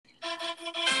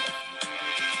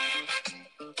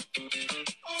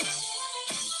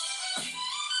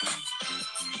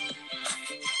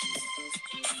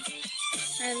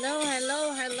Hello,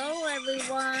 hello, hello, Hello,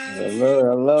 everyone.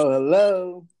 hello,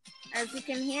 hello. As you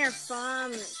can hear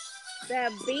from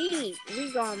the beat,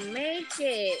 we gonna make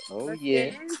it. Oh Let's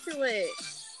get yeah, into it.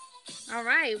 All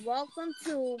right, welcome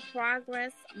to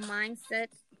Progress Mindset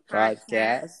Podcast.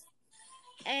 podcast.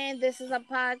 And this is a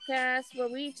podcast where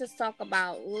we just talk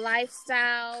about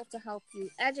lifestyle to help you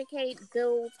educate,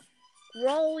 build,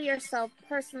 grow yourself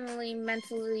personally,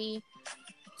 mentally,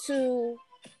 to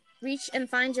reach and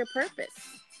find your purpose.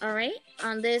 All right.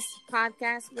 On this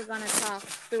podcast, we're going to talk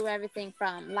through everything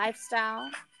from lifestyle,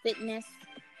 fitness,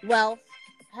 wealth,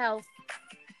 health,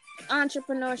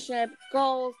 entrepreneurship,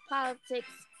 goals, politics,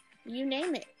 you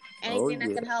name it. Oh Anything that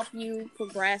yeah. can help you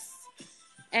progress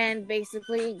and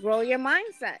basically grow your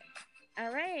mindset.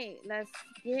 All right. Let's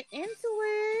get into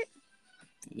it.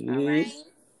 All right. Yes.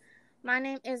 My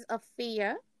name is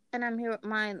Afia, and I'm here with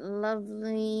my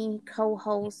lovely co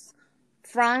host,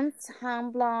 Franz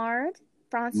Hamblard.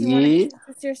 Franz, you want to Yeah.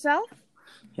 introduce yourself?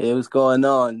 Hey, what's going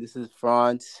on? This is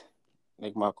Franz.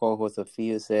 Like my co-host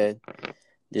Afia said,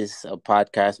 this is a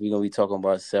podcast. We're gonna be talking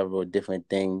about several different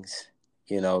things.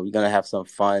 We're gonna have some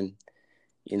fun.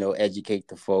 Educate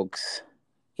the folks.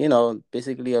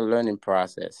 Basically a learning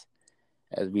process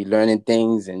as we learning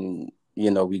things and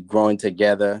we growing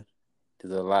together.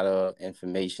 There's a lot of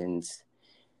informations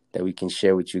that we can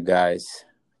share with you guys.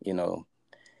 You know,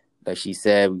 like she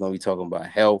said, we're gonna be talking about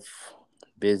health,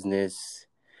 business,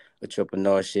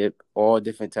 entrepreneurship, all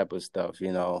different type of stuff,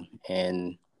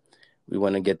 and we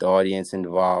want to get the audience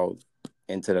involved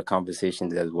into the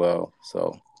conversations as well.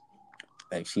 So,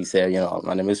 like she said,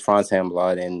 my name is Franz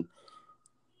Hamblad and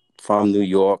from New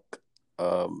York.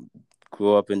 Um,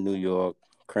 Grew up in New York,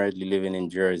 currently living in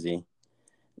Jersey.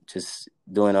 Just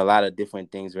doing a lot of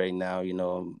different things right now.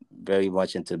 Very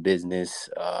much into business.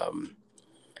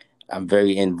 I'm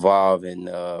very involved in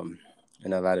a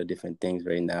lot of different things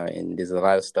right now, and there's a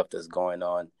lot of stuff that's going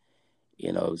on.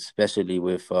 Especially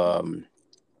with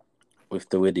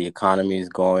the way the economy is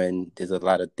going. There's a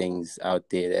lot of things out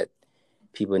there that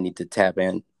people need to tap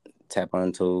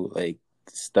onto, like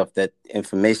stuff that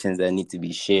information that need to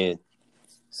be shared.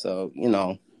 So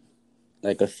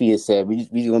like Afia said, we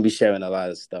gonna be sharing a lot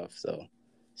of stuff. So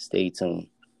stay tuned.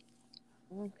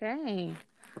 Okay.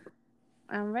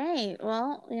 All right.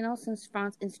 Well, since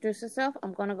Franz introduced herself,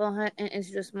 I'm going to go ahead and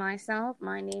introduce myself.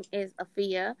 My name is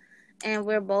Afia, and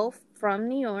we're both from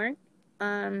New York.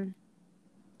 Um,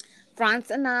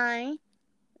 Franz and I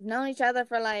known each other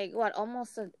for like, what,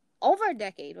 over a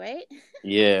decade, right?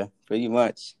 Yeah, pretty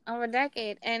much. Over a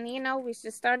decade. And we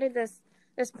just started this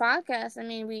podcast. I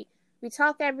mean, we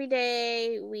talk every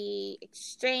day. We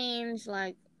exchange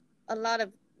like a lot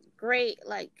of great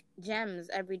like gems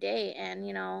every day, and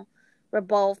we're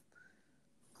both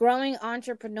growing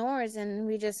entrepreneurs, and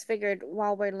we just figured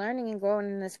while we're learning and growing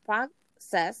in this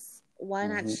process, why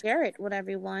not Hmm. share it with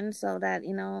everyone so that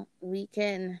we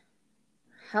can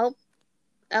help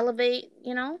elevate,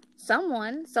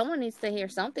 someone needs to hear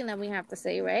something that we have to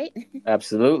say, right?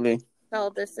 Absolutely. So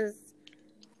this is,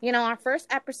 our first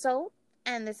episode,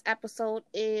 and this episode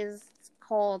is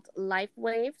called Life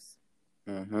Waves.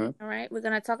 Hmm. All right, we're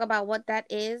going to talk about what that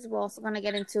is. We're also going to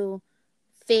get into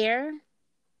fear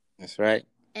That's right.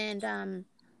 and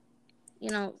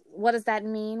what does that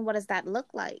mean? What does that look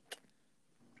like?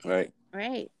 Right.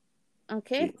 Right.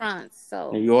 Okay, France.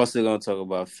 And So, you're also gonna talk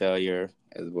about failure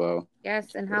as well.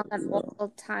 yes, and how that So,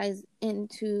 all ties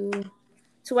into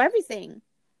to everything.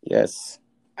 yes.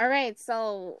 All right,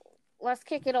 so let's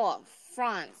kick it off.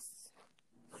 France,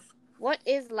 what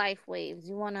is Life Waves?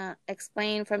 You want to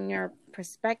explain from your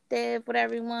perspective with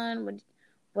everyone?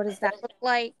 What does that look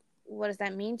like? What does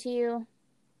that mean to you?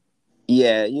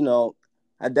 Yeah,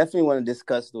 I definitely want to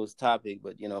discuss those topics,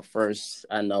 but first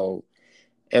I know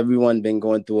everyone been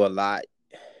going through a lot.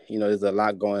 There's a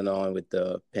lot going on with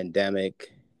the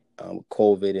pandemic,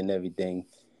 COVID and everything.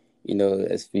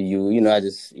 As for you, I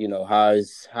just, how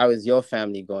is your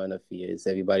family going up here? Is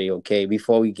everybody okay?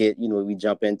 Before we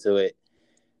jump into it,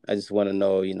 I just want to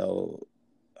know,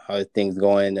 how are things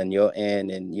going on your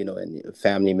end and, and your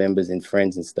family members and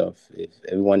friends and stuff. If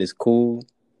everyone is cool,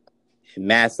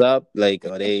 mask up, like,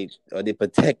 are they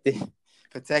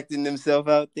protecting themselves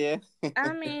out there?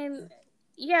 I mean,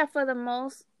 yeah, for the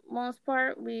most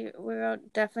part, we're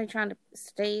definitely trying to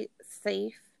stay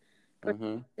safe,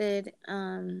 Mm-hmm. protected,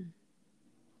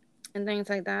 and things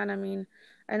like that. I mean,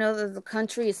 I know that the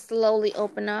country is slowly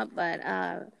open up, but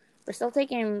we're still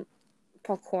taking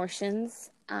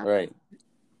precautions, Right.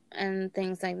 and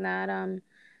things like that.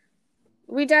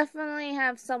 We definitely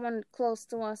have someone close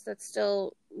to us that's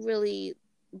still really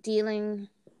dealing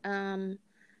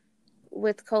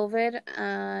with COVID.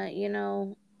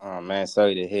 Oh man,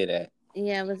 sorry to hear that.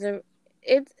 Yeah,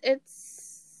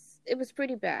 it was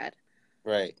pretty bad.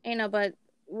 Right. But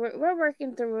we're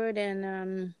working through it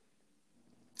and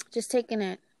just taking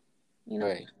it,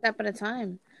 Right. step at a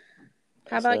time.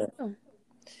 How That's about right.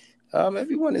 you?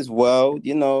 Everyone is well,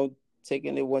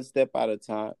 taking it one step at a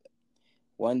time,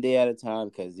 one day at a time,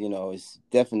 because it's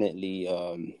definitely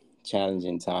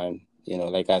challenging time.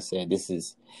 Like I said, this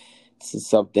is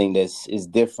something is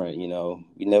different.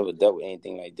 We never dealt with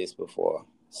anything like this before,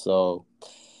 so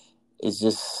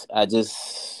I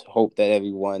just hope that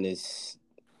everyone is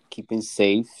keeping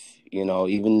safe.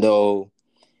 Even though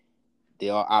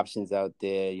there are options out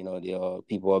there, there are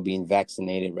people are being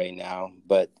vaccinated right now,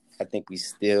 but I think we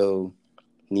still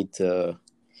need to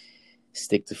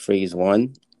stick to phase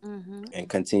one Mm-hmm. and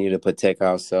continue to protect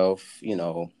ourselves.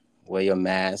 Wear your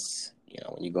mask.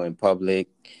 When you go in public,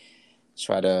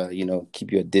 try to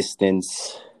keep your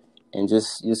distance and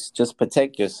just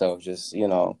protect yourself. Just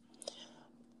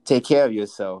take care of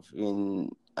yourself.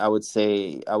 And I would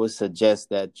suggest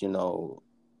that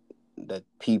that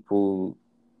people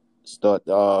start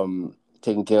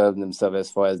taking care of themselves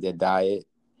as far as their diet,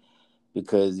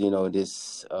 because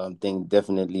this thing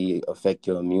definitely affect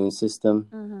your immune system.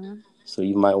 Mm-hmm. So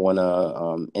you might want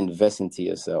to invest into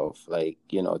yourself, like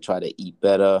try to eat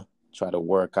better, try to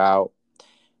work out.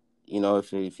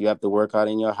 If you have to work out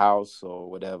in your house or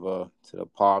whatever, to the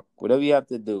park, whatever you have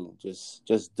to do, just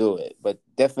do it. But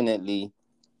definitely,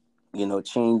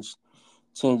 change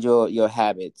your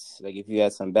habits. Like if you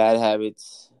had some bad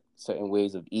habits, certain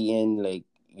ways of eating, like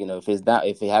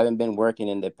if it haven't been working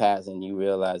in the past and you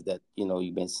realize that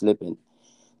you've been slipping,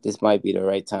 this might be the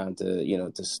right time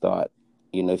to start.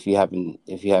 If you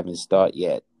haven't started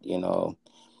yet,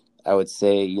 I would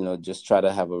say just try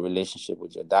to have a relationship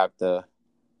with your doctor.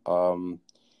 um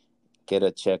get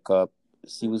a checkup,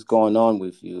 see what's going on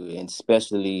with you, and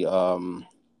especially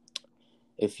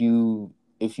if you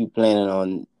planning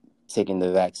on taking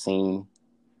the vaccine,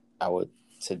 I would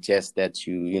suggest that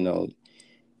you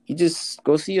just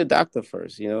go see your doctor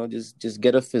first. Just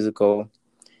get a physical,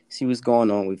 see what's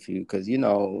going on with you, because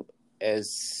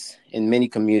as in many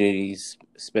communities,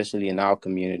 especially in our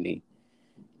community,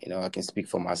 I can speak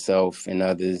for myself and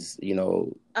others. A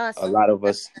Us, lot of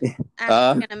us,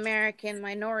 uh, African American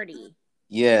minority.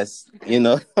 yes, we're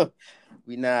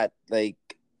not like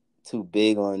too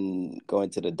big on going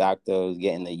to the doctor,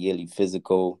 getting a yearly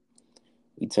physical.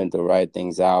 We tend to write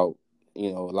things out. A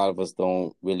lot of us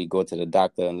don't really go to the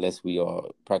doctor unless we are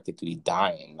practically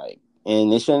dying. Like,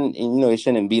 and it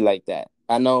shouldn't be like that.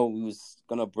 I know we was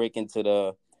gonna break into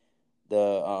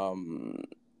the um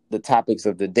the topics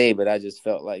of the day, but I just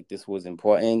felt like this was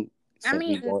important I since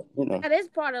we mean, go. that is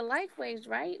part of life waves,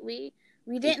 right? We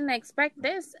didn't expect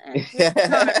this at this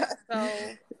time,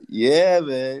 so Yeah,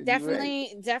 man, you're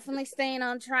right. definitely staying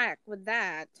on track with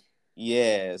that.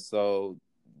 Yeah, so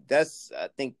I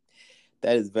think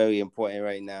that is very important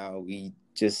right now.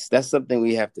 That's something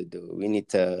we have to do. We need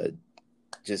to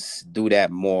just do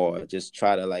that more. Just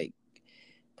try to like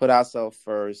put ourselves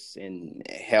first in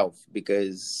health,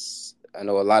 because I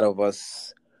know a lot of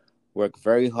us work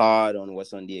very hard on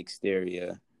what's on the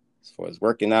exterior, as far as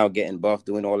working out, getting buff,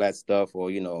 doing all that stuff, or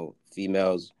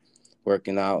females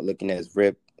working out, looking as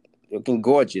ripped, looking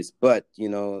gorgeous. But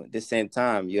at the same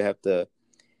time, you have to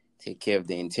take care of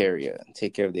the interior,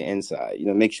 take care of the inside.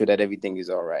 Make sure that everything is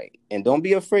all right, and don't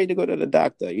be afraid to go to the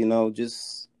doctor.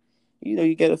 Just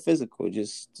you get a physical,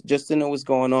 just to know what's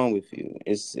going on with you.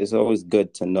 It's always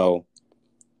good to know,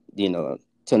 you know,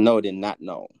 to know than not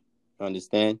know.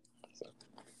 Understand? So,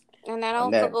 And that on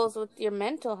also that, goes with your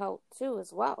mental health too,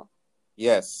 as well.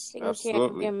 yes, Taking care of your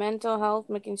absolutely. mental health,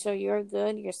 making sure you're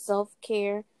good, your self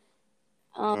care,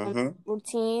 Mm-hmm.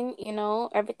 routine.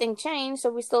 Everything changed, so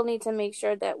we still need to make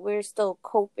sure that we're still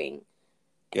coping.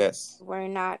 Yes. We're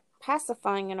not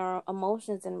pacifying in our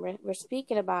emotions, and we're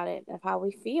speaking about it of how we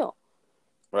feel.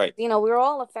 Right. We're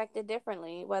all affected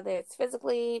differently, whether it's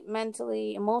physically,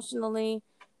 mentally, emotionally.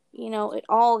 It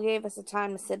all gave us a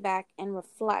time to sit back and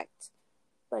reflect.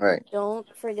 But Right. don't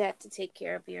forget to take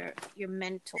care of your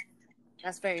mental.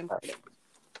 That's very important.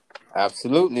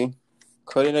 Absolutely.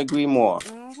 Couldn't agree more.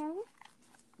 Mm-hmm.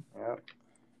 Yeah.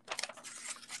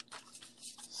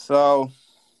 So,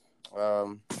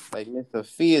 like Mr.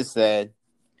 Fia said,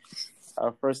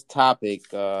 our first topic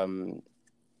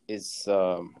is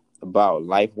about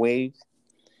life waves.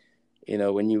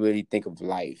 When you really think of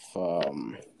life,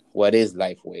 what is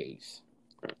life waves?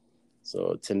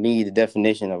 So, to me, the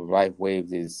definition of life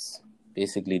waves is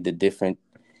basically the different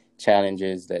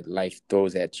challenges that life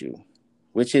throws at you,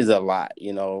 which is a lot.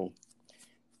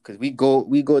 because we go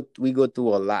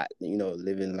through a lot,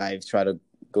 living life, try to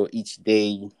go each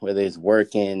day, whether it's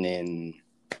working and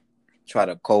try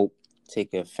to cope,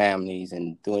 take care of families,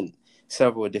 and doing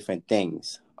several different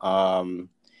things.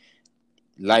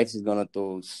 Life is gonna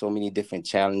throw so many different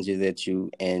challenges at you,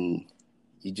 and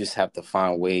you just have to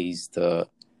find ways to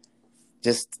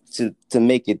to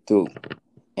make it through.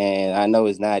 And I know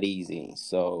it's not easy,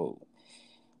 so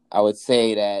I would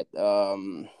say that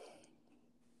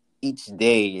each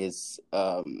day is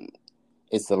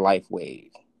it's a life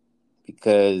wave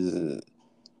because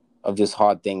of just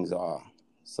hard things are.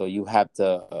 So you have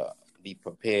to be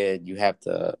prepared. You have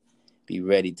to be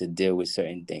ready to deal with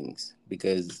certain things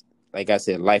because, like I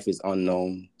said, life is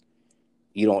unknown.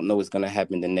 You don't know what's going to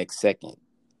happen the next second.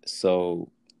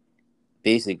 So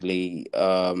basically,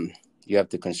 you have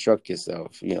to construct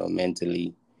yourself,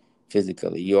 mentally,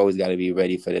 physically. You always got to be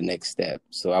ready for the next step.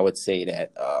 So I would say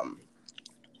that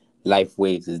life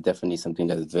waves is definitely something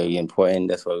that is very important.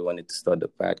 That's why we wanted to start the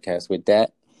podcast with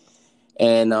that.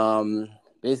 And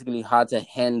basically how to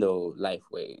handle life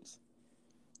waves.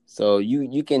 So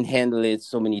you can handle it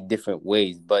so many different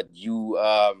ways, but you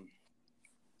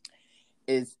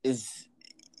is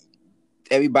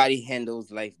everybody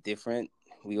handles life different.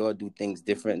 We all do things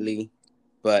differently,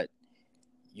 but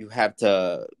you have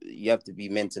to be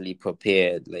mentally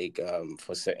prepared, like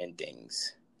for certain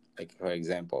things, like for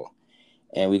example.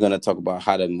 And we're gonna talk about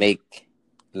how to make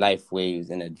life waves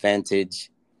an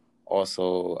advantage.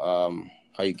 Also,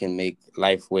 how you can make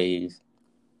life waves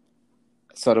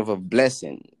sort of a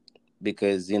blessing,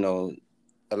 because a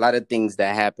lot of things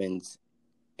that happens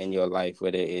in your life,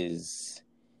 whether it is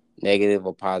negative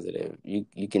or positive,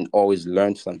 you can always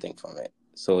learn something from it.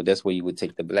 So that's where you would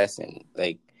take the blessing.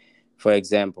 Like, for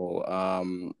example,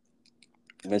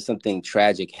 when something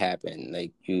tragic happened,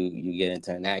 like you get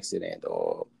into an accident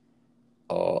or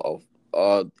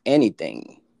or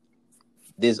anything,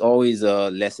 there's always a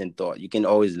lesson thought. You can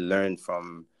always learn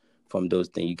from those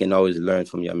things. You can always learn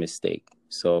from your mistake.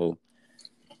 So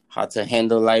how to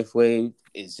handle life wave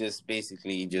is just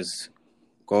basically just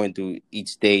going through each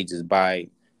stage is by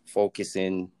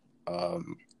focusing.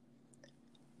 um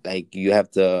like you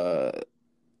have to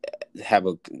have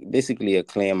basically a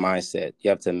clear mindset. You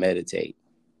have to meditate.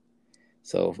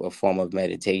 So a form of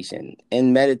meditation,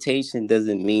 and meditation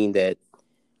doesn't mean that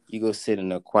you go sit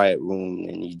in a quiet room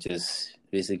and you just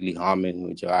basically humming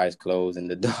with your eyes closed in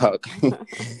the dark.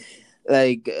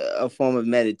 Like a form of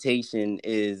meditation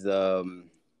is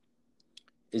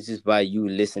it's just by you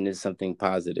listening to something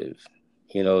positive,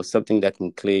 something that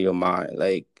can clear your mind.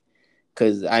 Like,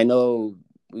 because I know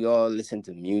we all listen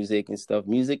to music and stuff.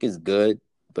 Music is good,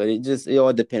 but it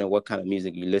all depends on what kind of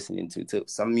music you're listening to too.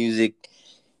 Some music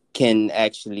can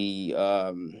actually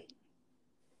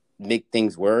make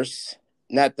things worse.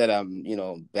 Not that I'm,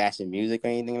 bashing music or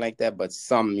anything like that, but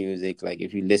some music, like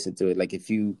if you listen to it, like if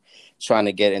you trying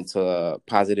to get into a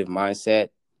positive mindset,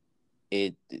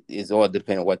 it is all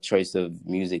dependent on what choice of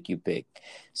music you pick.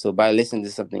 So by listening to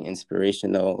something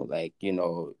inspirational, like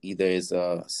either it's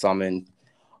a sermon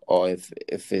or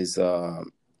if it's a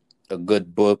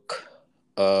good book,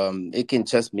 it can,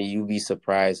 trust me, you be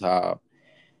surprised how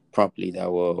promptly that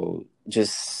will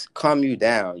just calm you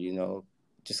down.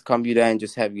 Just calm you down and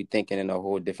just have you thinking in a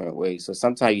whole different way. So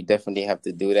sometimes you definitely have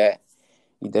to do that.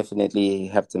 You definitely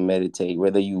have to meditate,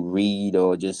 whether you read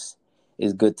or just,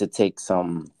 it's good to take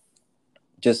some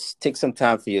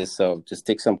time for yourself. Just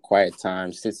take some quiet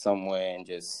time, sit somewhere and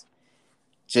just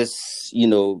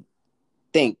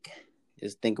think.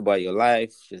 Just think about your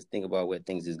life. Just think about where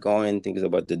things is going. Think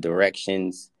about the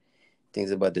directions.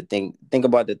 Think about the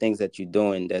things that you're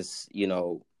doing that's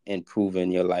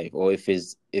improving your life. Or if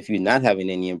you're not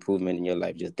having any improvement in your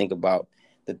life, just think about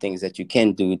the things that you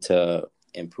can do to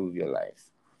improve your life.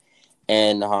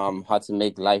 And how to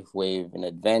make life wave an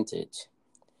advantage.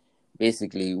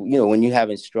 Basically, when you're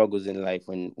having struggles in life,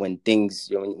 when things,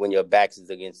 when your back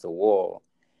is against the wall,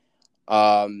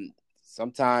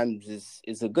 sometimes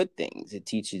it's a good thing. It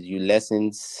teaches you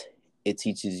lessons. It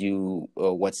teaches you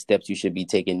what steps you should be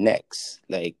taking next.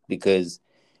 Like, because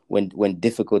when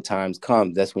difficult times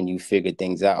come, that's when you figure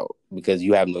things out, because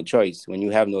you have no choice.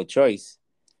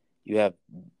 You have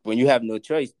when you have no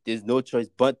choice, there's no choice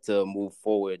but to move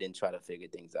forward and try to figure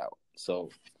things out. So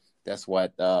that's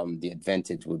what the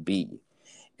advantage would be.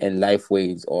 And life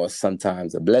waves are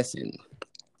sometimes a blessing.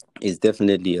 It's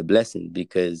definitely a blessing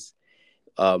because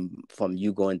from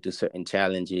you going through certain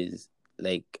challenges,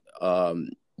 like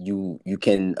you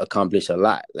can accomplish a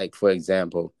lot. Like, for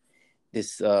example,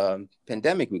 this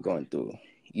pandemic we're going through,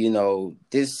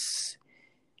 this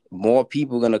more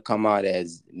people gonna come out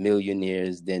as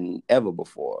millionaires than ever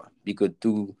before, because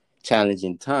through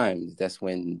challenging times, that's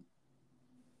when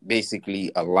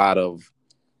basically a lot of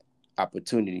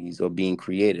opportunities are being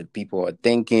created. People are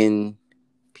thinking,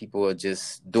 people are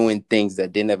just doing things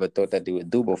that they never thought that they would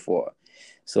do before.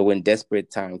 So when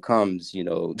desperate time comes,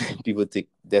 people take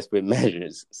desperate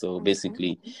measures. So Mm-hmm.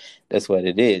 basically, that's what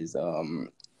it is.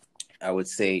 I would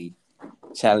say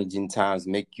challenging times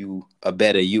make you a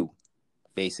better you,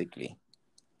 basically.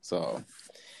 So,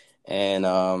 and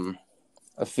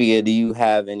Afia, do you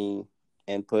have any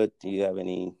input? Do you have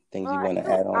any things you Well, want to you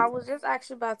know, add on? I was just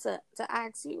actually about to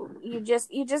ask you.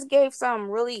 You just gave some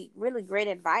really really great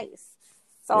advice.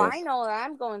 So I Yes. know that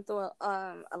I'm going through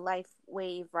a life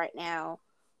wave right now.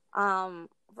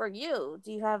 For you,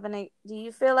 do you have any? Do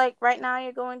you feel like right now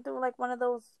you're going through like one of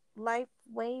those life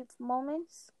wave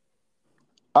moments?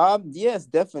 Yes,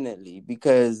 definitely,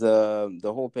 because the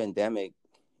whole pandemic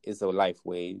is a life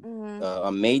wave, Mm-hmm.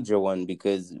 a major one,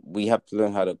 because we have to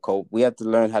learn how to cope. We have to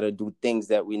learn how to do things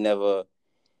that we never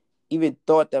even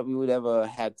thought that we would ever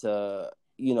had to,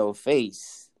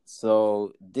 face.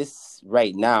 So this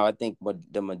right now, I think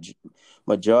the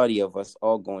majority of us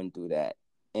all going through that,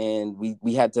 and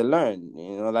we had to learn.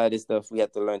 A lot of this stuff we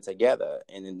had to learn together.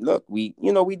 And then look, we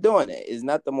doing it. It's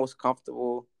not the most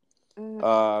comfortable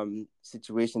Mm-hmm.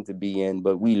 situation to be in,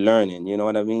 but we learning, you know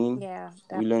what I mean? Yeah,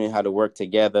 We learning how to work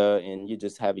together, and you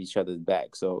just have each other's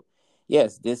back. So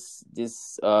yes, this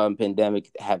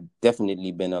pandemic have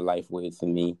definitely been a life wave for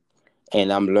me,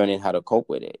 and I'm learning how to cope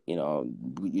with it.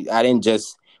 I didn't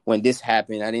just, when this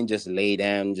happened, I didn't just lay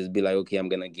down and just be like, okay, I'm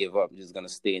gonna give up, I'm just gonna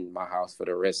stay in my house for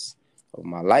the rest of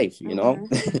my life. definitely.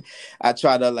 I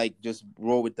try to like just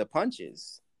roll with the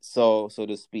punches, so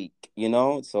to speak.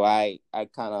 So I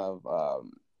kind of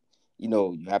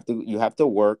you have to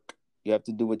work, you have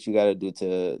to do what you got to do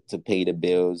to pay the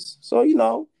bills.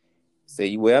 So say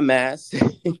you wear a mask.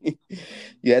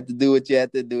 You have to do what you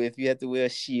have to do. If you have to wear a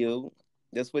shield,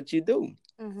 that's what you do,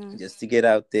 Mm-hmm. just to get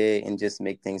out there and just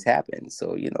make things happen.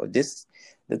 So this,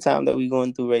 the time that we're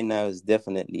going through right now, is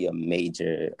definitely a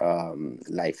major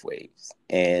life waves.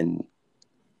 And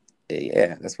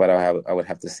yeah, that's what I would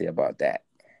have to say about that.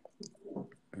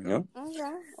 you know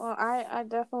Okay. Well, I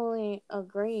definitely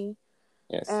agree.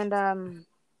 yes. And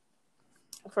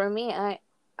for me, I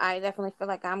definitely feel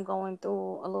like I'm going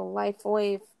through a little life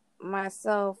wave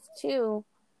myself too.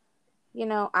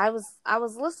 I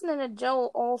was listening to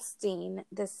Joel Osteen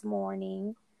this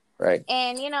morning, Right.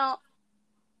 and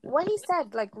what he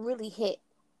said like really hit.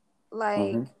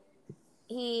 Mm-hmm. Like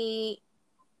he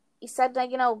he said that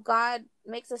God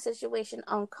makes a situation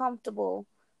uncomfortable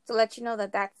to let you know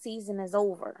that that season is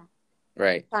over.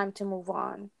 Right. Time to move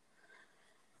on.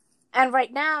 And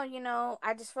right now,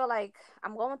 I just feel like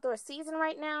I'm going through a season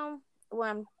right now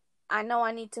where I know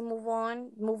I need to move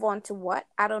on. Move on to what?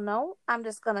 I don't know. I'm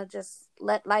just gonna just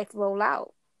let life roll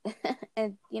out,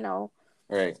 and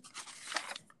Right.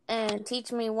 and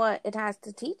teach me what it has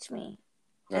to teach me.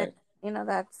 And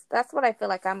Right. that's what I feel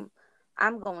like I'm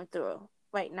going through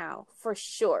right now for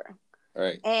sure.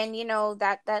 Right. And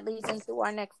that leads into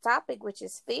our next topic, which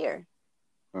is fear.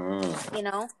 Mm. You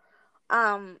know,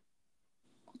 um,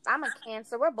 I'm a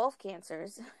Cancer. We're both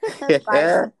Cancers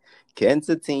by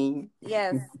Cancer team.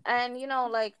 yes, and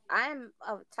like I'm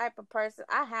a type of person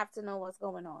I have to know what's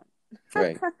going on.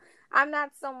 Right. I'm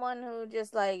not someone who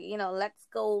just like let's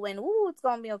go and ooh it's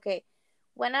gonna be okay.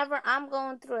 Whenever I'm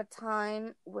going through a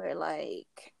time where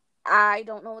like I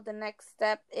don't know what the next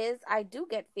step is, I do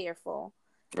get fearful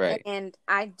Right. and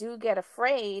I do get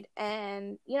afraid,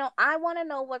 and I want to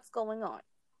know what's going on.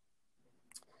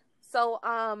 So,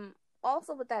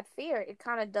 also with that fear, it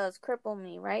kind of does cripple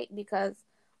me, right? Because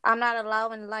I'm not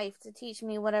allowing life to teach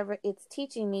me whatever it's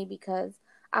teaching me because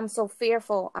I'm so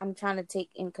fearful. I'm trying to take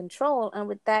in control. And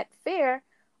with that fear,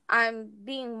 I'm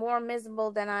being more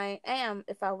miserable than I am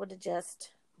if I would have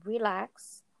just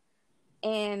relax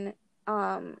and,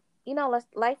 let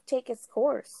life take its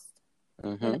course.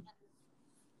 You know,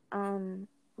 Mm-hmm.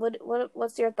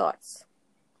 what's your thoughts?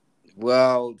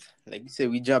 Well, like you said,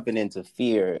 we jumping into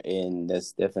fear, and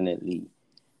that's definitely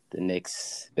the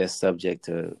next best subject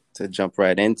to jump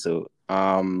right into.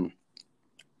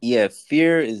 Yeah,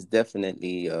 fear is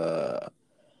definitely a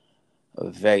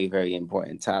very, very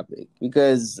important topic,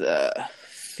 because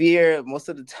fear, most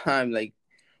of the time, like,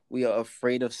 we are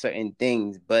afraid of certain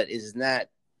things, but it's not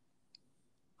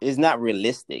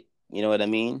realistic. You know what I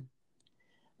mean?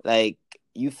 Like,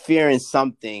 you fearing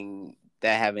something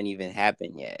that haven't even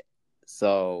happened yet.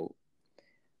 So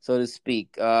to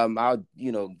speak, I'll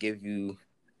give you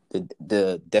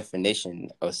the definition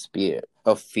of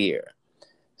fear.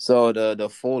 So the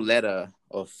full letter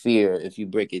of fear, if you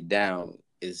break it down,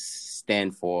 is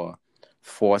stand for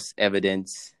false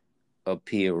evidence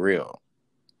appear real.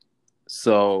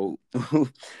 So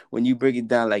when you break it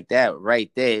down like that,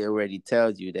 right there, it already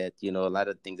tells you that, a lot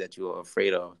of things that you are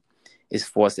afraid of is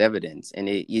false evidence, and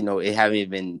it haven't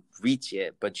even reached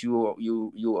yet, but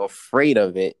you're afraid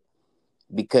of it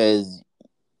because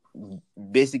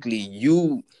basically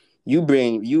you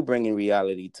bring in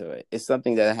reality to it. It's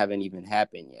something that haven't even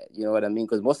happened yet. You know what I mean?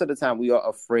 Because most of the time we are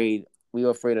afraid. We are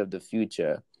afraid of the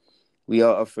future. We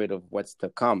are afraid of what's to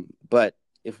come. But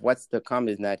if what's to come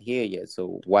is not here yet,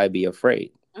 so why be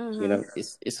afraid? Mm-hmm.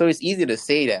 It's easy to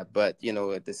say that, but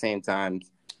at the same time,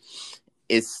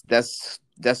 that's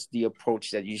the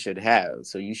approach that you should have.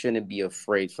 So you shouldn't be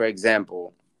afraid. For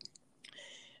example,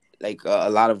 like a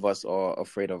lot of us are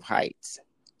afraid of heights,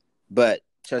 but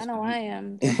I trust know I me,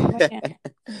 am. Don't be playing.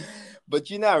 but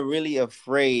you're not really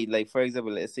afraid. Like for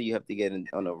example, let's say you have to get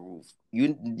on a roof.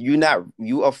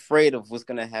 You afraid of what's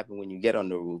gonna happen when you get on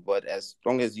the roof. But as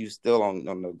long as you still on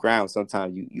the ground,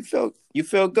 sometimes you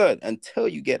feel good until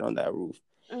you get on that roof.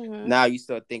 Mm-hmm. Now you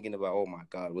start thinking about, oh my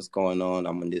God, what's going on?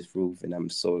 I'm on this roof and I'm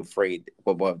so afraid.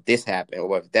 What if this happened? Or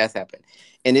what if that's happened?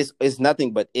 And it's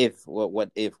nothing but if.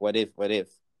 What if?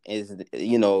 Is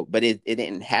but it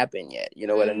didn't happen yet. You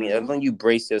know what I mean? As Mm-hmm. long as you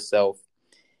brace yourself,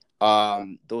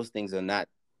 those things are not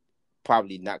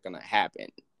probably not gonna happen.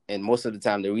 And most of the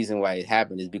time, the reason why it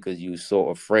happened is because you're so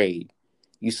afraid.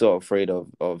 You're so afraid of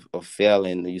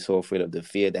failing. You're so afraid of the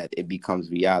fear that it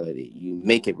becomes reality. You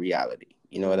make it reality.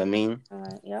 You know what I Mm-hmm. mean? All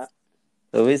right. Yep.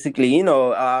 So basically,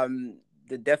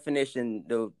 the definition,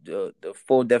 the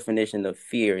full definition of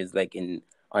fear is like an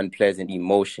unpleasant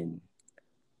emotion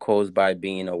caused by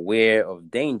being aware of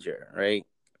danger, right?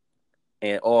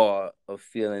 And or a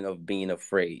feeling of being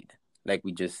afraid, like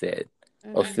we just said, a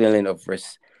Mm-hmm. feeling of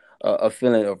a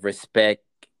feeling of respect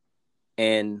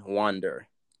and wonder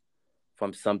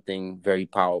from something very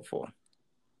powerful.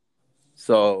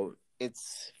 So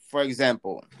it's, for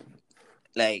example,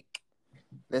 like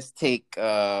let's take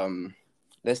um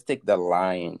let's take the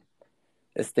lion.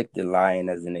 Let's take the lion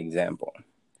as an example.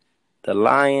 The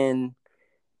lion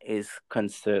is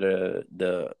considered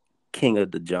the king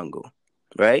of the jungle,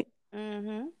 right?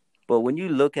 Mm-hmm. But when you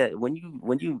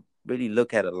really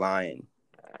look at a lion,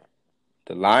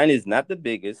 the lion is not the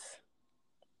biggest,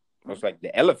 much like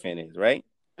the elephant is, right?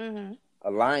 Mm-hmm.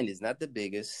 A lion is not the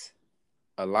biggest.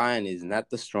 A lion is not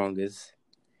the strongest,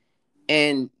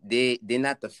 and they're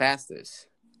not the fastest.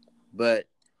 But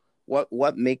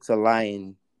what makes a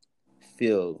lion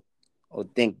feel or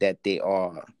think that they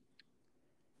are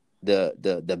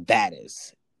the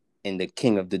baddest and the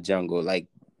king of the jungle? Like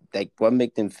what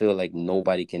make them feel like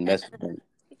nobody can mess with them?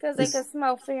 Because they could It's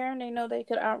smell fear and they know they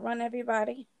could outrun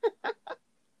everybody.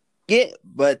 Yeah,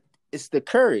 but it's the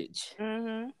courage.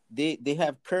 Mm-hmm. They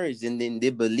have courage, and then they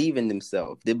believe in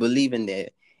themselves. They believe in their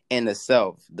inner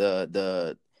self. They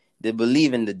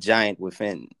believe in the giant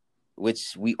within,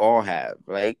 which we all have,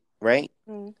 right?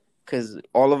 Mm-hmm. Because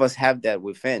all of us have that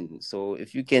within. So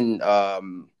if you can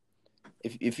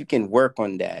work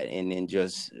on that and then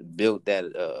just build that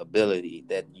ability,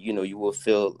 that you will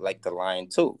feel like the lion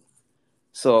too.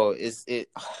 So it's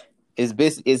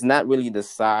not really the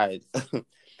side.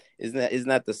 It's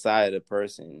not the side of the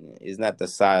person. It's not the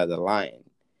side of the lion.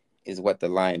 It's what the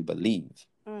lion believes.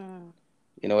 Mm-hmm.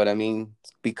 You know what I mean?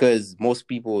 Because most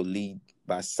people lead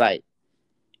by sight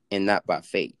and not by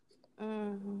faith,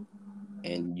 Mm-hmm.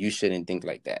 and you shouldn't think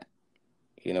like that.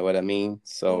 You know what I mean?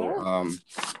 So Yeah.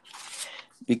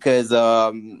 because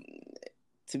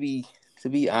to be to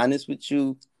be honest with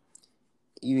you,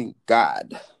 even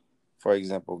God, for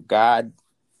example, God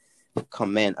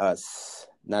command us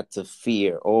not to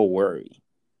fear or worry.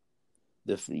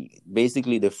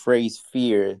 Basically the phrase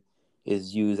fear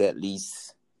is used at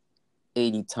least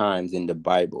 80 times in the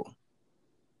Bible.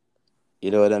 You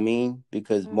know what I mean?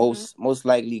 Because Mm-hmm. most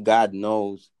likely God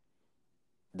knows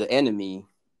the enemy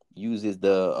uses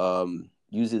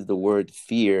the word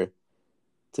fear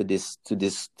to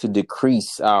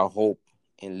decrease our hope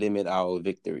and limit our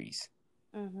victories.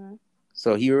 Mm-hmm.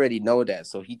 So he already know that.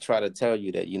 So he try to tell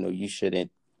you that you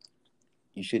shouldn't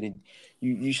you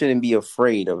shouldn't be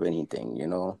afraid of anything.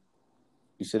 You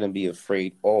shouldn't be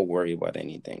afraid or worry about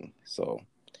anything. So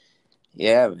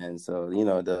yeah, man. So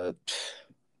the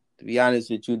to be honest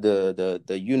with you,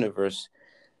 the universe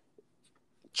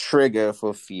trigger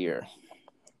for fear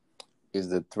is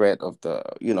the threat of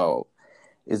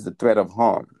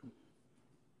harm,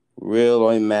 real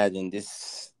or imagined.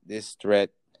 This threat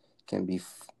can be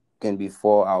can be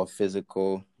for our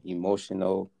physical,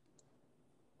 emotional,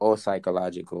 or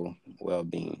psychological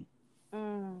well-being.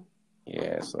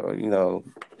 Yeah, so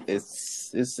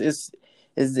it's it's it's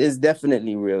it's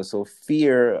definitely real. So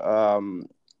fear,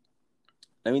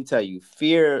 let me tell you,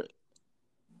 fear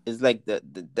is like that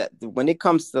when it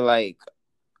comes to like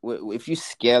if you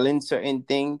scale in certain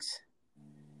things,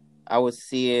 I would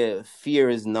say fear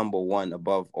is number one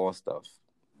above all stuff.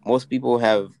 Most people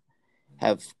have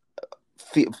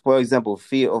fear, for example,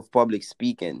 fear of public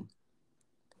speaking.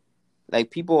 Like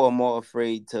people are more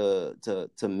afraid to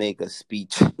make a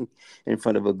speech in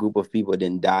front of a group of people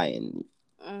than dying.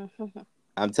 Mm-hmm.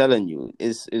 I'm telling you,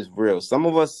 it's real. Some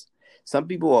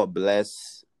people are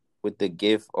blessed with the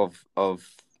gift of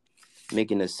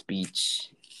making a speech,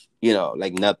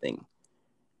 like nothing.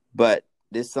 But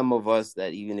there's some of us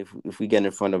that even if we get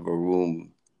in front of a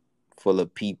room full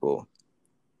of people,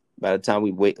 by the time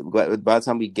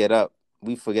we get up,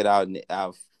 we forget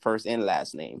our first and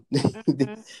last name.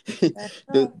 Mm-hmm. That's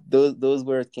true. Those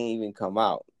words can't even come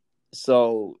out.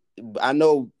 So I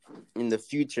know in the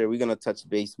future we're gonna touch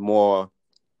base more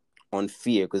on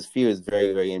fear because fear is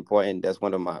very, very important. That's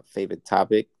one of my favorite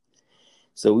topics.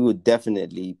 So we will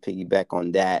definitely piggyback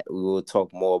on that. We will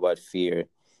talk more about fear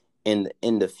in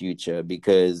the future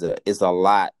because it's a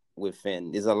lot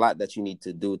within. There's a lot that you need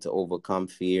to do to overcome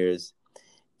fears,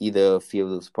 either fear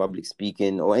of public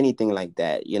speaking or anything like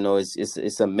that.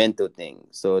 It's a mental thing.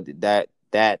 So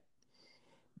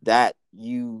that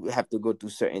you have to go through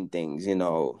certain things.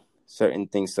 Certain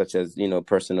things such as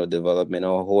personal development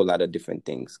or a whole lot of different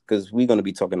things because we're going to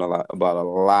be talking a lot about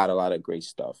a lot of great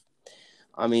stuff.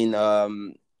 I mean,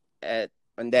 at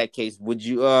in that case, would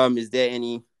you is there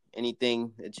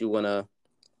anything that you want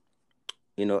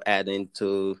to add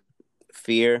into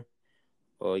fear,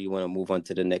 or you want to move on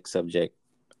to the next subject?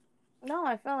 No,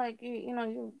 I feel like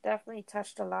you definitely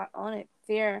touched a lot on it.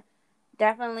 Fear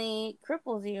definitely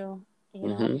cripples you.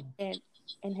 Mm-hmm. It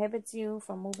inhibits you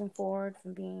from moving forward,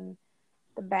 from being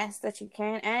the best that you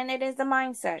can, and it is a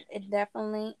mindset. It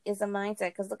definitely is a mindset.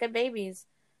 Because look at babies.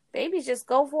 Babies just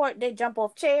go for it. They jump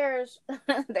off chairs.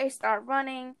 They start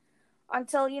running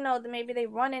until maybe they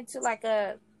run into like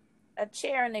a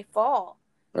chair and they fall,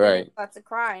 and they Right. start to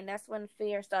cry, and that's when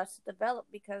fear starts to develop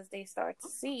because they start to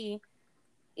see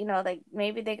like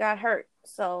maybe they got hurt,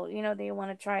 so they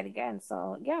want to try it again.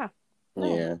 So yeah,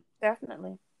 no, Yeah.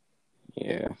 definitely.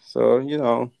 Yeah. So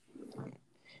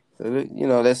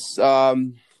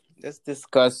let's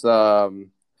discuss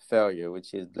failure,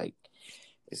 which is like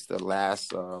it's the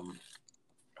last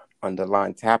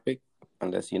underlying topic.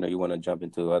 Unless you want to jump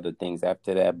into other things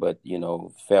after that, but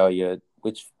failure,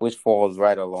 which falls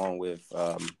right along with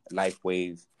life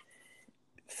wave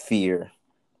fear.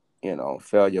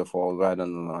 Failure falls right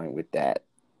on the line with that.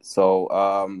 So,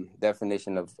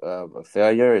 definition of a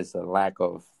failure is a lack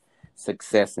of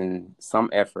success in some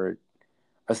effort,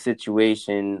 a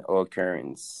situation or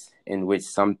occurrence in which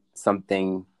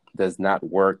something does not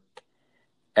work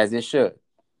as it should.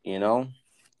 You know.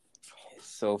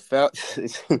 So,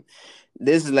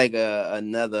 this is like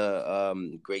another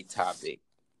great topic.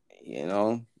 You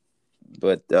know,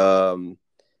 but a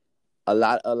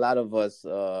lot of us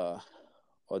are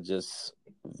just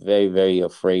very, very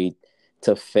afraid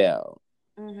to fail.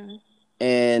 Mhm.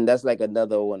 And that's like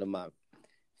another one of my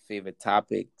favorite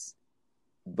topics.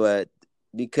 But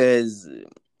because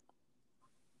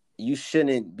you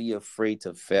shouldn't be afraid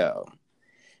to fail.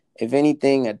 If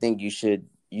anything, I think you should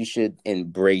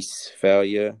embrace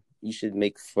failure. You should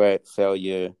make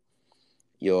failure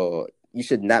you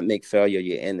should not make failure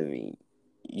your enemy.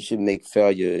 You should make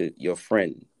failure your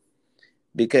friend.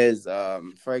 Because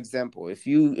for example, if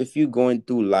you going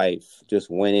through life just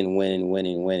winning, winning,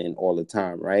 winning, winning all the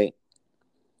time, right?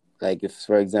 Like if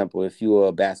for example, if you were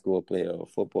a basketball player or a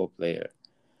football player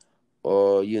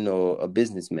or a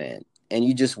businessman and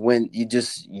you just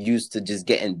used to just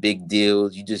getting big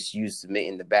deals, you just used to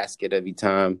making the basket every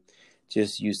time,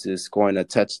 just used to scoring a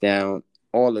touchdown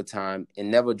all the time and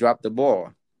never drop the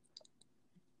ball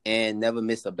and never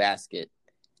miss a basket,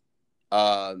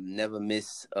 never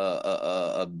miss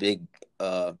uh, a big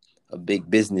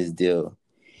business deal.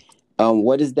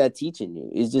 What is that teaching you?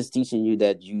 It's just teaching you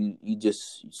that you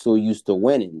just so used to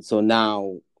winning. So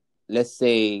now, let's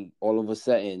say all of a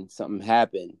sudden something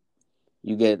happened,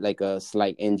 you get like a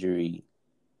slight injury,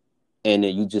 and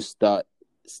then you just start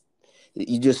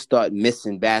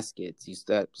missing baskets. You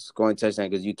start scoring touchdowns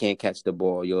because you can't catch the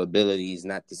ball. Your ability is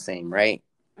not the same, right?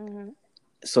 Mhm.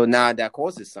 So now that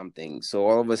causes something. So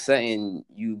all of a sudden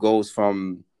you goes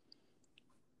from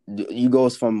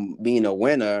being a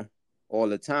winner all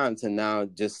the time to now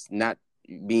just not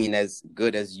being as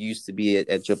good as you used to be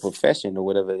at your profession or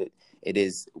whatever it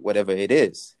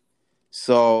is.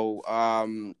 So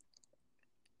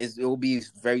it will be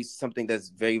very something that's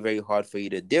very, very hard for you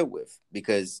to deal with,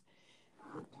 because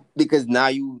now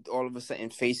you all of a sudden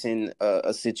facing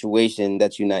a situation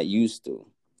that you're not used to.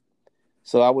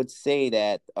 So I would say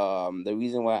that the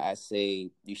reason why I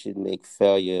say you should make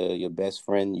failure your best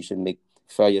friend,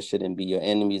 failure shouldn't be your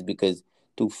enemy, is because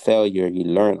through failure you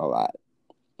learn a lot.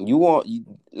 You want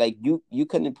you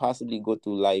couldn't possibly go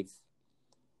through life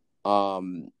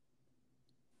um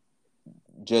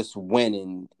just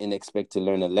winning and expect to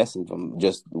learn a lesson from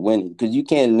just winning, because you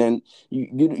can't learn.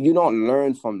 You don't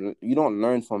learn from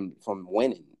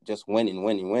winning, just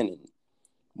winning.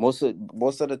 Most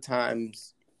of the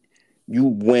times you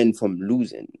win from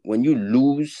losing. When you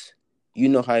lose, you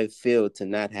know how it feel to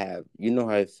not have. You know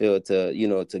how it feel to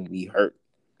to be hurt.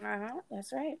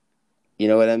 That's right. You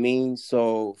know what I mean?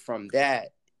 So from that,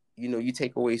 you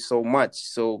take away so much.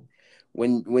 So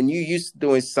when you used to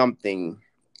doing something,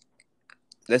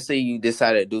 let's say you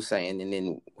decided to do something, and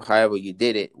then however you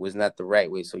did it was not the right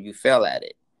way, so you fell at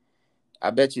it. I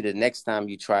bet you the next time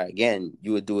you try again,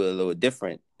 you would do it a little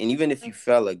different. And even if you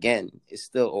fell again, it's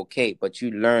still okay. But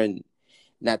you learn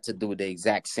not to do the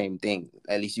exact same thing.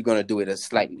 At least you're gonna do it a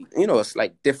slight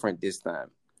different this time.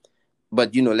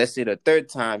 But let's say the third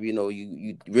time,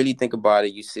 you really think about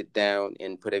it. You sit down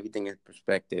and put everything in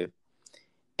perspective,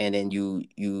 and then you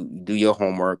do your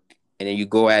homework, and then you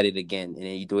go at it again, and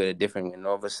then you do it a different way, and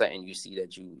all of a sudden you see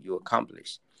that you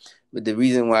accomplish. But the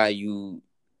reason why you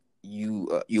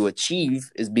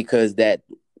achieve is because that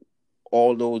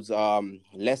all those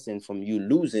lessons from you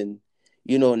losing,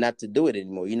 not to do it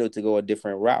anymore, to go a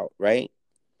different route, right?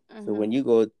 So when you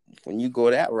go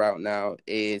that route now,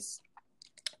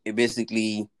 it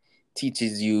basically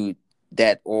teaches you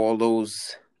that all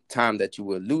those time that you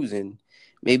were losing,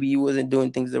 maybe you wasn't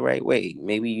doing things the right way.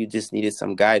 Maybe you just needed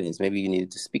some guidance. Maybe you needed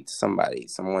to speak to somebody,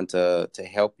 someone to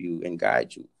help you and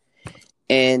guide you.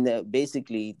 And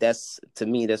basically, that's to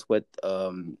me, that's what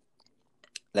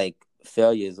like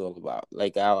failure is all about.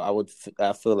 Like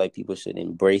I feel like people should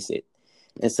embrace it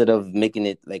instead of making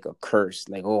it like a curse.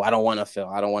 Like, oh, I don't want to fail.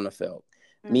 I don't want to fail.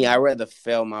 Me, I rather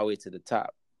fail my way to the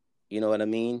top. You know what I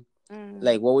mean?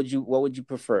 Like, what would you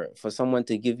prefer, for someone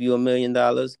to give you $1 million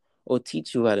or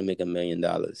teach you how to make $1 million?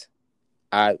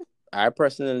 I I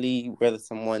personally rather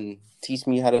someone teach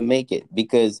me how to make it,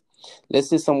 because let's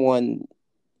say someone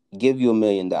give you $1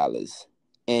 million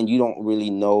and you don't really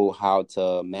know how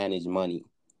to manage money,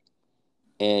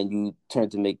 and you turn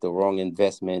to make the wrong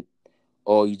investment,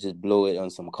 or you just blow it on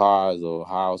some cars or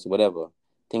house, whatever.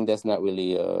 Think that's not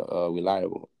really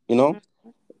reliable,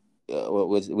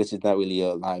 which is not really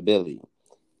a liability,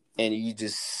 and you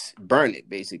just burn it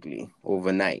basically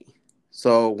overnight.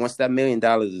 So once that $1 million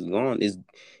is gone,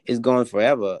 is gone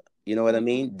forever. You know what I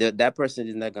mean? That person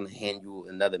is not gonna hand you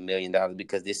another $1 million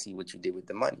because they see what you did with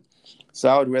the money. So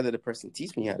I would rather the person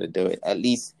teach me how to do it. At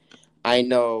least I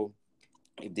know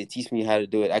if they teach me how to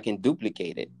do it, I can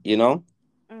duplicate it.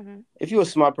 If you're a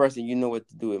smart person, you know what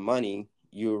to do with money.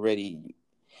 You already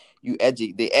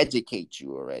they educate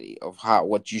you already of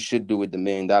what you should do with the $1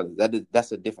 million.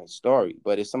 That's a different story.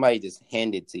 But if somebody just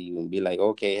hand it to you and be like,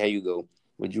 okay, here you go.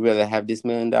 Would you rather have this $1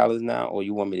 million now, or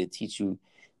you want me to teach you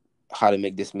how to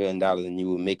make this $1 million and you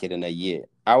will make it in a year?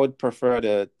 I would prefer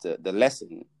the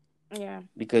lesson, Yeah.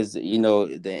 because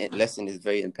the lesson is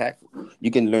very impactful.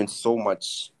 You can learn so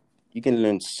much. You can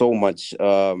learn so much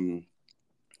from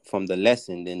the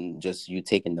lesson than just you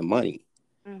taking the money.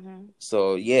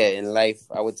 So yeah, in life,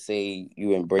 I would say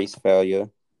you embrace failure.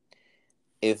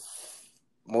 If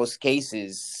most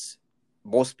cases,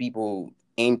 most people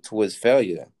aim towards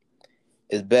failure,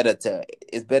 it's better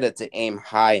to aim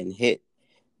high and hit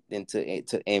than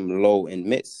to aim low and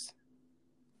miss.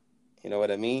 You know what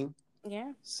I mean?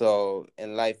 Yeah. So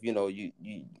in life, you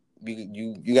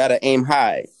gotta aim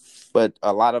high, but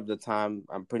a lot of the time,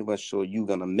 I'm pretty much sure you're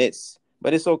gonna miss.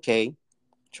 But it's okay.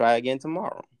 Try again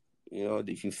tomorrow.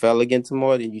 If you fail again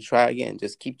tomorrow, then you try again.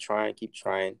 Just keep trying, keep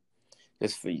trying.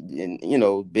 Just for and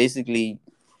basically,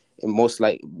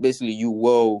 basically you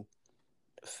will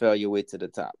fail your way to the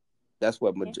top. That's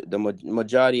what Yeah.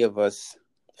 majority of us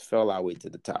fell our way to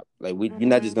the top. Like you're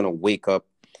not just gonna wake up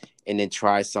and then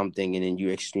try something and then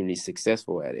you're extremely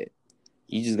successful at it.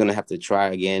 You're just gonna have to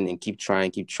try again and keep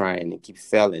trying and keep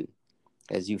failing.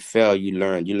 As you fail, you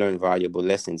learn valuable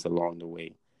lessons along the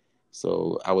way.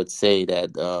 So I would say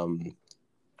that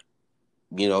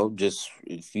just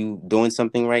if you doing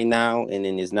something right now and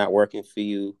then it's not working for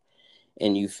you,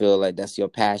 and you feel like that's your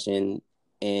passion,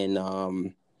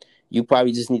 and you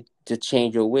probably just need to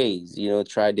change your ways.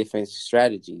 Try different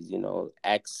strategies.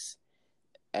 Ask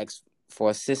for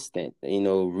assistant.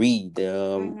 Read,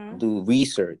 Mhm. do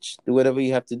research, do whatever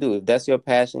you have to do. If that's your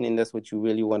passion and that's what you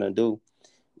really want to do,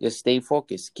 just stay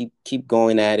focused. Keep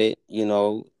going at it.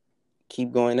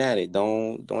 Keep going at it.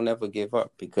 Don't ever give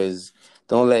up, because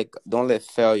don't let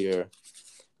failure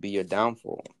be your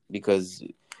downfall, because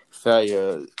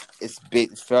failure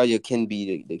failure can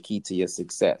be the key to your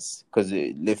success, because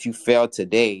if you fail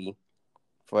today,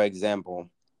 for example,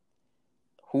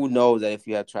 who knows that if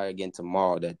you had tried again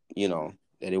tomorrow, that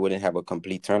it wouldn't have a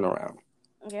complete turnaround.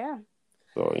 Yeah.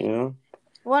 So.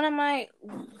 One of my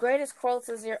greatest quotes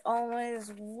is, "You're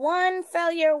always one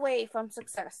failure away from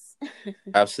success."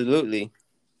 Absolutely.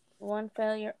 One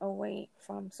failure away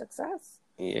from success.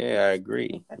 Yeah, I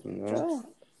agree. That's true.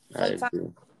 I Sometimes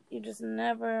agree. you just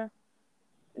never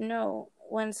know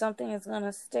when something is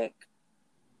gonna stick.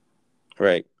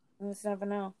 Right. You just never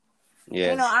know.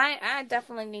 Yes. I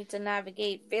definitely need to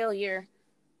navigate failure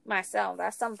myself.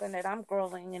 That's something that I'm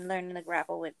growing and learning to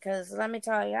grapple with. Because let me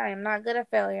tell you, I am not good at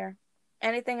failure.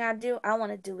 Anything I do, I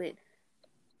want to do it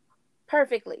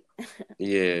perfectly.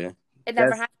 Yeah. It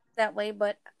never That's happens that way,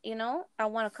 but I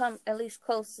want to come at least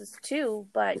closest to.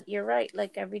 But you're right.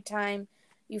 Like every time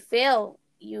you fail,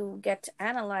 you get to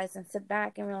analyze and sit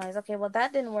back and realize, okay, well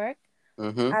that didn't work.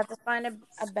 mm-hmm. I have to find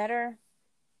a better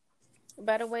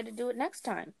way to do it next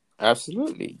time.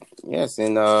 Absolutely. Yes,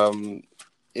 and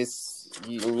it's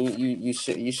you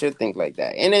should think like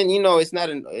that. And then it's not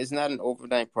an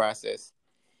overnight process.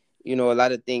 A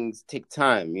lot of things take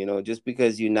time. Just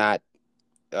because you're not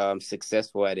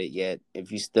successful at it yet,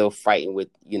 if you're still fighting with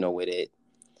it,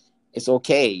 it's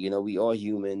okay. We all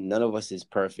human. None of us is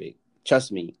perfect.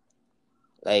 Trust me.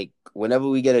 Like whenever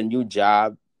we get a new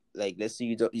job, like let's say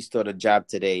you start a job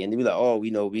today, and they be like, oh, we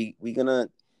gonna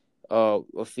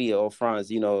Sophia or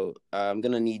Franz, I'm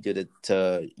gonna need you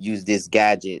to use this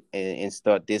gadget and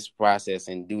start this process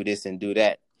and do this and do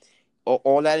that.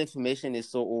 All that information is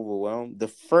so overwhelmed. The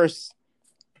first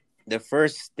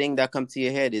thing that comes to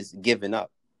your head is giving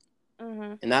up.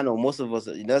 Mhm. And I know most of us,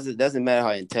 it doesn't matter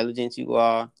how intelligent you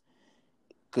are,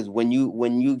 because when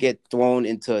you get thrown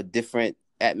into a different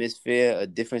atmosphere, a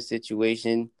different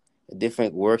situation, a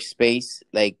different workspace,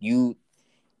 like you're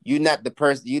not the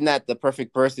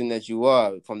perfect person that you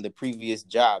are from the previous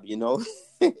job.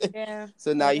 Yeah.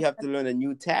 So now Yeah. you have to learn a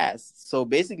new task. So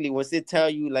basically, once they tell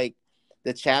you like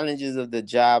the challenges of the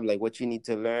job, like what you need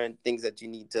to learn, things that you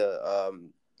need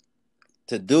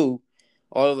to do,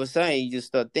 all of a sudden you just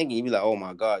start thinking. You be like, oh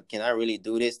my god, can I really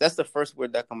do this? That's the first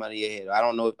word that come out of your head. I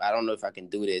don't know if I can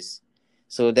do this.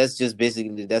 So that's just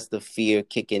basically, that's the fear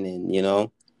kicking in.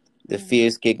 The fear Mhm.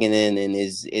 is kicking in and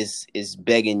is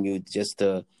begging you just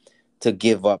to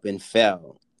give up and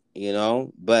fail.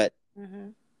 But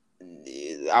Mhm.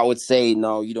 I would say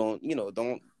no, you don't.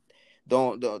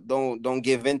 Don't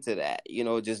give into that.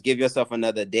 Just give yourself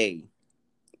another day.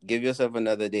 Give yourself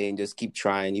another day and just keep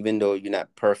trying, even though you're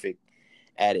not perfect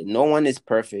at it. No one is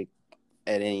perfect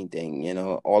at anything.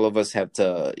 All of us have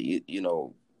to,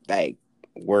 like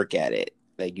work at it.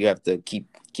 Like you have to keep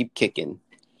kicking.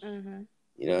 Mhm.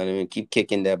 You know what I mean? Keep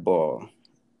kicking that ball.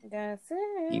 That's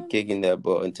Keep it. kicking that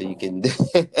ball until you can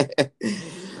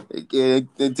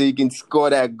until you can score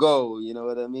that goal. You know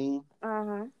what I mean? Uh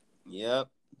huh. Yep.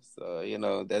 So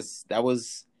that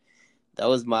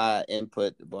was my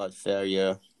input about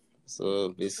failure. So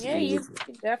Yeah, basically, you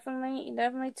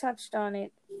definitely touched on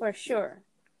it for sure.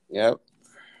 yep.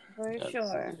 For Yep.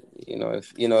 sure.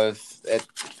 If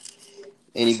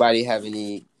anybody have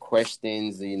any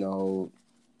questions,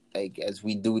 like as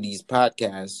we do these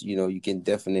podcasts, you can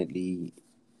definitely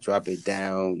drop it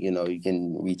down. You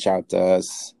can reach out to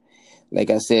us. Like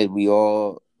I said, we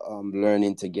all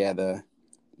learning together.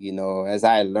 As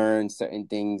I learn certain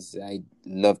things, I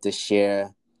love to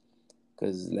share.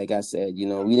 Because, like I said,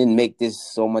 we didn't make this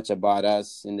so much about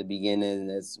us in the beginning.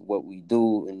 That's what we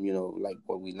do, and like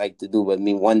what we like to do. But I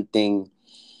mean, one thing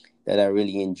that I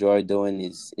really enjoy doing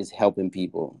is helping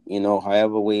people.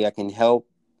 However way I can help.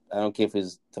 I don't care if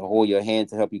it's to hold your hand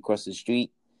to help you cross the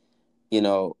street.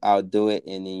 I'll do it,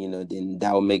 and then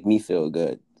that will make me feel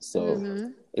good. So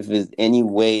Mhm. if there's any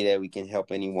way that we can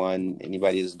help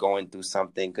anybody that's going through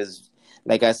something, because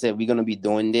like I said, we're gonna be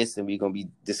doing this, and we're gonna be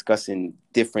discussing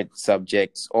different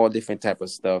subjects, all different type of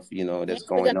stuff, Yeah, that's we're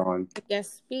gonna going on. have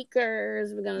guest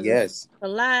speakers. We're gonna do Yes,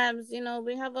 collabs.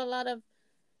 We have a lot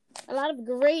of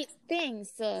great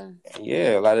things. A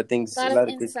yeah, a lot of things, a lot of lot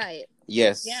of good. insight.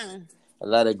 Yes, Yeah. a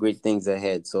lot of great things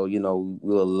ahead. So we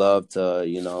would love to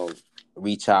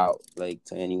reach out like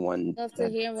to anyone Love to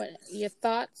that. hear what your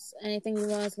thoughts. Anything you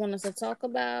want us to talk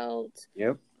about.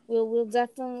 Yep. We'll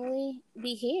definitely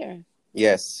be here.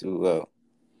 Yes, we will.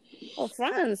 Oh,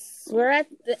 friends, we're at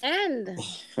the end.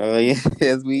 Oh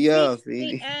yes, we are. Reached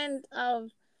the See. end of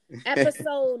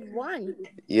episode 1.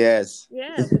 Yes.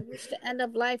 Yeah, we reached the end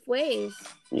of Life Waves.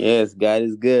 Yes, God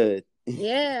is good.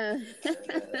 Yeah.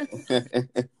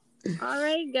 All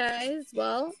right, guys.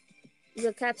 Well,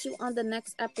 we'll catch you on the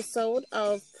next episode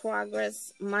of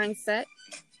Progress Mindset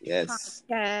Yes.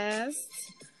 Podcast.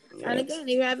 And Yes. again, if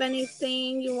you have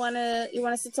anything you want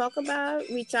us to talk about,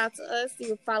 reach out to us. You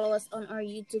can follow us on our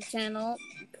YouTube channel,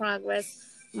 Progress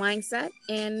Mindset,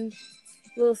 and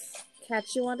we'll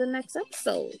catch you on the next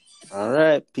episode. All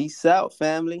right. Peace out,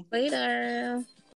 family. Later.